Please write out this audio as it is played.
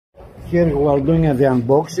Here we are doing the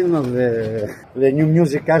unboxing of the new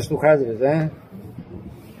MusicCast 200, eh?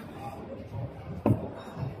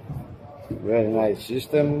 Very nice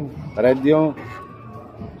system, radio,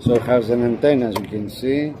 so it has an antenna as you can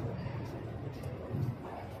see,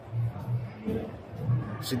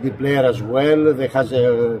 CD player as well, they has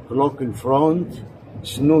a clock in front,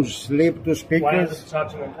 snooze, sleep, 2 speakers, wireless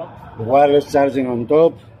charging on top. Wireless charging on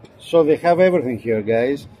top, so they have everything here,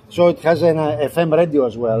 guys. So it has an FM radio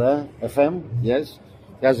as well, eh? FM, yes,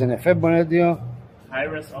 it has an FM radio,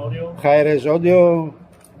 High-res audio. High-res audio,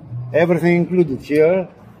 everything included here.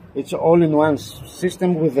 It's all-in-one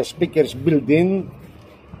system with the speakers built in.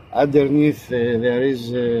 Underneath there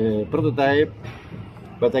is a prototype,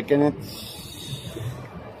 but I cannot.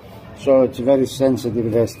 So it's very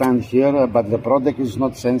sensitive, the stand here, but the product is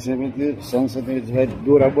not sensitive. It's very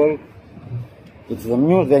durable. It's the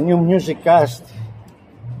new MusicCast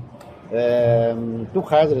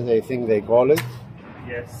 200, I think they call it.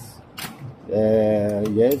 Yes.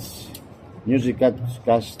 Yes.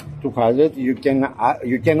 MusicCast 200. You can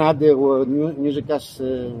add the MusicCast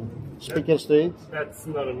speakers to it. That's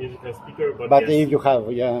not a MusicCast speaker, But yes. if you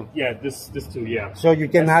have, yeah. Yeah, this too, yeah. So you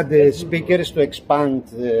can add the speakers to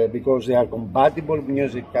expand because they are compatible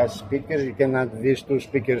MusicCast speakers. You can add these 2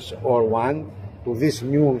 speakers or one to this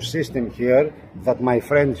new system here that my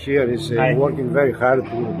friend here is working very hard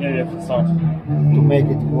to make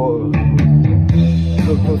it more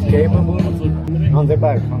Bluetooth capable. On the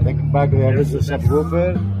back there is a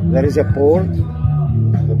subwoofer, there is a port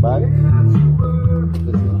on the back.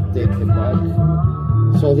 Take the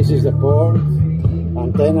back. So this is the port,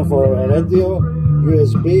 antenna for a radio,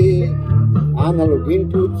 USB, analog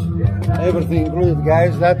input, everything included,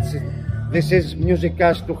 guys. This is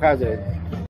MusicCast 200.